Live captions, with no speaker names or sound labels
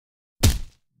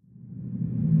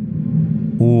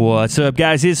What's up,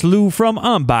 guys? It's Lou from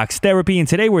Unbox Therapy, and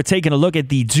today we're taking a look at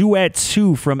the Duet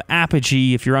 2 from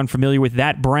Apogee. If you're unfamiliar with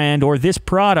that brand or this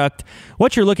product,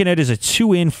 what you're looking at is a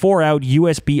 2-in, 4-out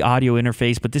USB audio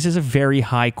interface, but this is a very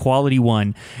high-quality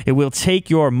one. It will take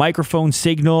your microphone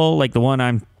signal, like the one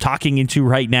I'm talking into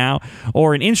right now,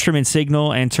 or an instrument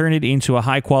signal and turn it into a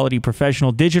high-quality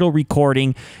professional digital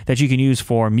recording that you can use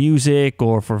for music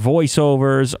or for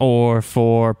voiceovers or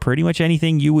for pretty much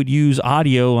anything you would use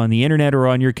audio on the internet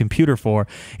or on your computer for.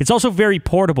 It's also very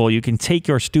portable. You can take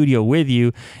your studio with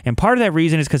you, and part of that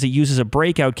reason is because it uses a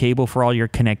breakout cable for all your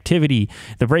connectivity.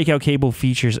 The breakout cable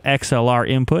features XLR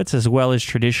inputs as well as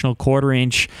traditional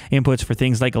 1/4-inch inputs for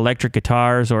things like electric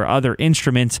guitars or other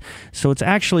instruments, so it's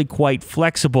actually quite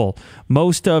flexible.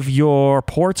 Most of your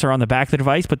ports are on the back of the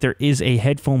device, but there is a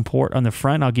headphone port on the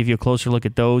front. I'll give you a closer look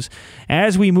at those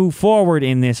as we move forward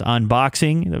in this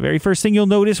unboxing. The very first thing you'll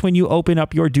notice when you open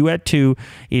up your Duet 2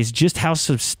 is just how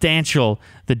substantial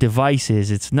the device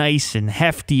is. It's nice and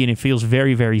hefty, and it feels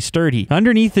very, very sturdy.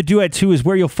 Underneath the Duet 2 is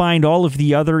where you'll find all of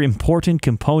the other important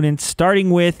components,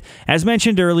 starting with, as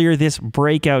mentioned earlier, this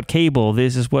breakout cable.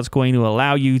 This is what's going to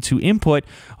allow you to input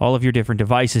all of your different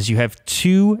devices. You have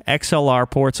 2 XLR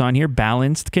ports on here,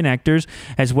 balanced connectors,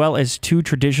 as well as 2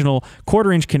 traditional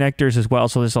 1/4-inch connectors as well,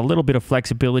 so there's a little bit of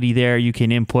flexibility there. You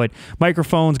can input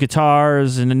microphones,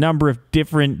 guitars, and a number of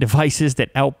different devices that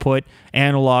output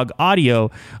analog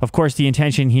audio. Of course, the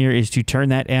intention here is to turn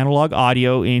that analog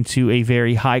audio into a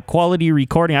very high quality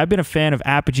recording. I've been a fan of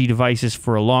Apogee devices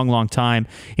for a long, long time.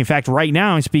 In fact, right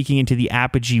now I'm speaking into the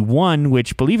Apogee 1,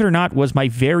 which, believe it or not, was my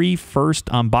very first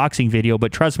unboxing video.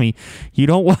 But trust me, you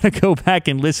don't want to go back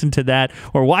and listen to that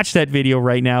or watch that video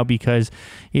right now, because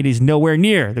it is nowhere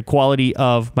near the quality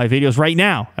of my videos right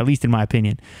now, at least in my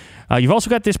opinion. You've also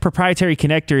got this proprietary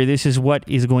connector. This is what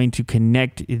is going to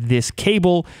connect this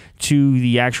cable to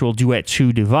the actual Duet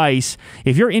 2 device.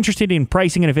 If you're interested in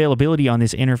pricing and availability on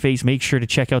this interface, make sure to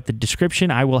check out the description.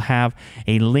 I will have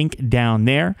a link down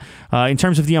there. In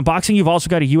terms of the unboxing, you've also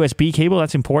got a USB cable.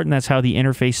 That's important. That's how the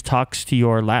interface talks to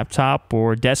your laptop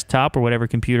or desktop or whatever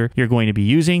computer you're going to be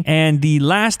using. And the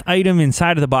last item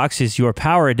inside of the box is your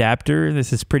power adapter.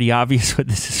 This is pretty obvious what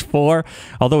this is for,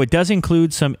 although it does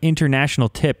include some international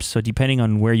tips. So depending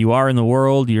on where you are in the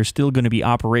world, you're still going to be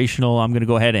operational. I'm going to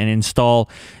go ahead and install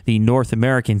the North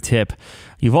American tip.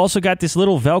 You've also got this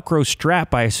little Velcro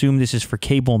strap. I assume this is for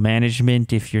cable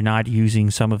management. If you're not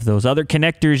using some of those other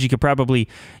connectors, you could probably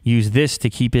use this to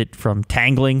keep it from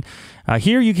tangling.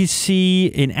 Here you can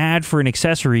see an ad for an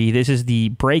accessory. This is the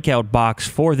breakout box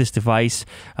for this device.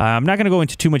 I'm not going to go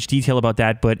into too much detail about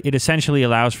that, but it essentially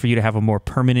allows for you to have a more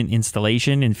permanent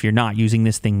installation if you're not using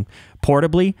this thing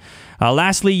portably.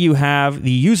 Lastly, you have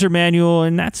the user manual,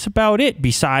 and that's about it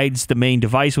besides the main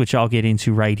device, which I'll get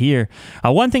into right here.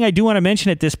 One thing I do want to mention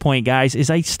at this point, guys, is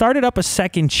I started up a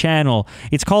second channel.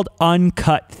 It's called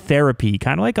Uncut Therapy,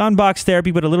 kind of like Unbox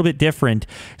Therapy, but a little bit different.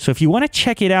 So if you want to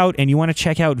check it out and you want to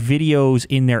check out videos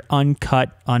in their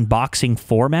uncut unboxing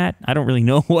format, I don't really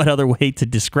know what other way to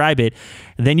describe it,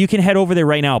 then you can head over there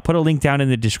right now. I'll put a link down in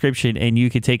the description and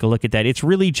you can take a look at that. It's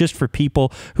really just for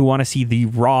people who want to see the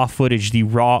raw footage, the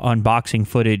raw unboxing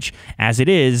footage as it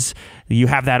is. You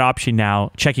have that option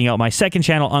now, checking out my second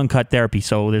channel, Uncut Therapy.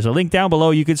 So there's a link down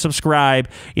below. You can subscribe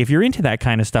if you're into that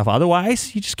kind of stuff.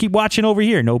 Otherwise, you just keep watching over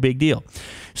here. No big deal.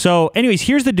 So anyways,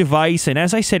 here's the device. And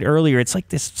as I said earlier, it's like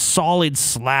this solid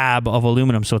slab of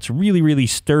aluminum. So it's really, really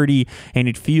sturdy, and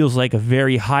it feels like a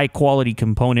very high quality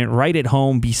component right at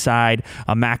home beside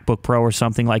a MacBook Pro or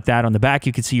something like that. On the back,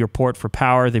 you can see your port for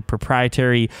power, the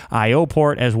proprietary I/O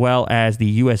port, as well as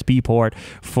the USB port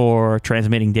for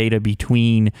transmitting data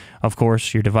between, of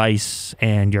course, your device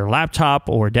and your laptop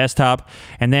or desktop.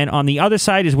 And then on the other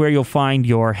side is where you'll find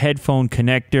your headphone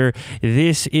connector.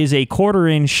 This is a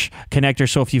 1/4-inch connector.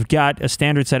 So if you've got a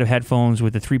standard set of headphones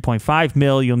with a 3.5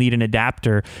 mil, you'll need an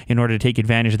adapter in order to take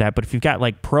advantage of that. But if you've got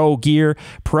like pro gear,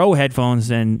 pro headphones,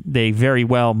 then they very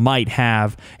well might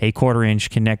have a 1/4-inch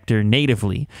connector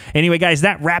natively. Anyway, guys,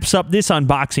 that wraps up this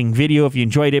unboxing video. If you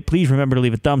enjoyed it, please remember to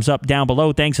leave a thumbs up down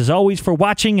below. Thanks as always for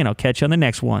watching, and I'll catch you on the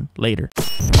next one. Later.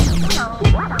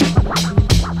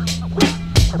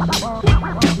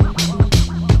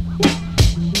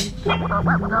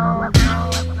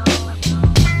 No.